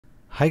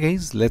Hi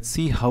guys, let's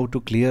see how to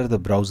clear the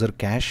browser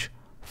cache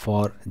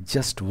for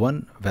just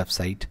one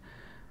website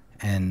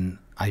in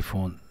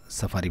iPhone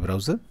Safari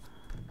browser.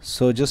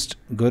 So just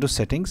go to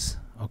settings,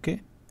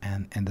 okay,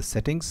 and in the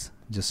settings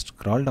just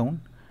scroll down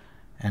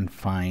and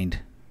find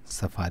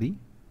Safari,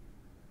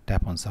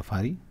 tap on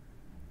Safari,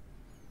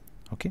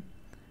 okay,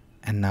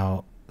 and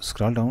now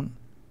scroll down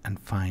and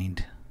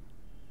find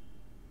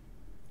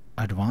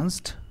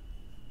advanced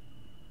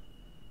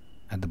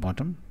at the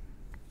bottom.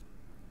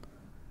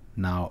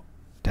 Now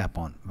tap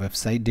on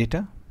website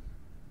data,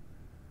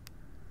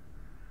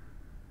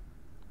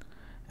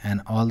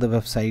 and all the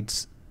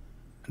websites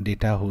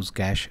data whose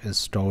cache is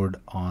stored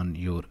on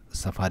your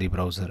Safari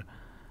browser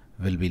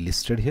will be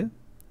listed here.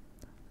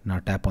 Now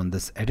tap on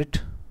this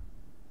edit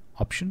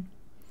option,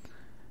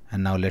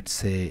 and now let's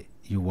say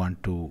you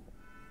want to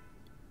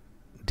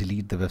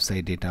delete the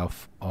website data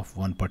of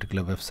one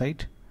particular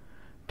website.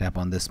 Tap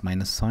on this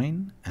minus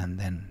sign and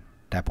then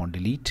tap on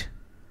delete,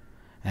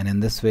 and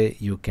in this way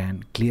you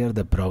can clear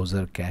the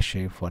browser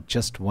cache for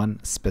just one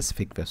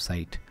specific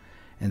website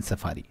in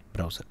Safari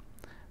browser.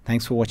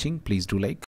 Thanks for watching. Please do like.